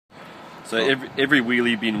So every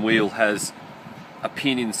wheelie bin wheel has a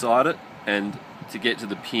pin inside it, and to get to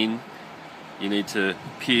the pin you need to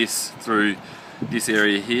pierce through this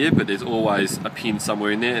area here, but there's always a pin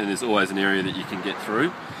somewhere in there, and there's always an area that you can get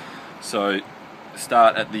through. So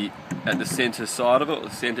start at the center side of it, or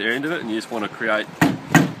the center end of it, and you just want to create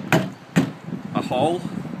a hole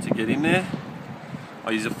to get in there.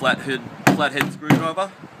 I use a flathead screwdriver.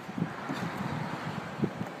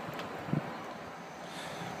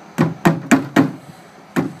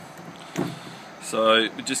 So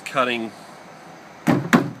we're just cutting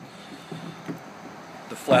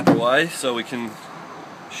the flap away so we can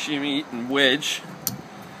shimmy and wedge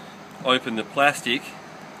open the plastic,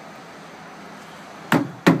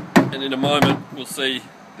 and in a moment we'll see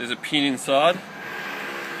there's a pin inside,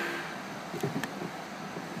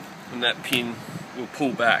 and that pin will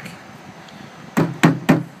pull back.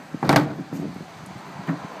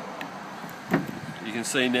 You can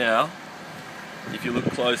see now, if you look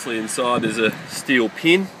closely inside, there's a steel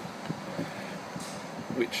pin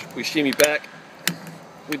which we shimmy back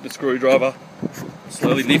with the screwdriver,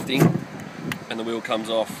 slowly lifting, and the wheel comes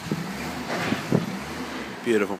off. Beautiful.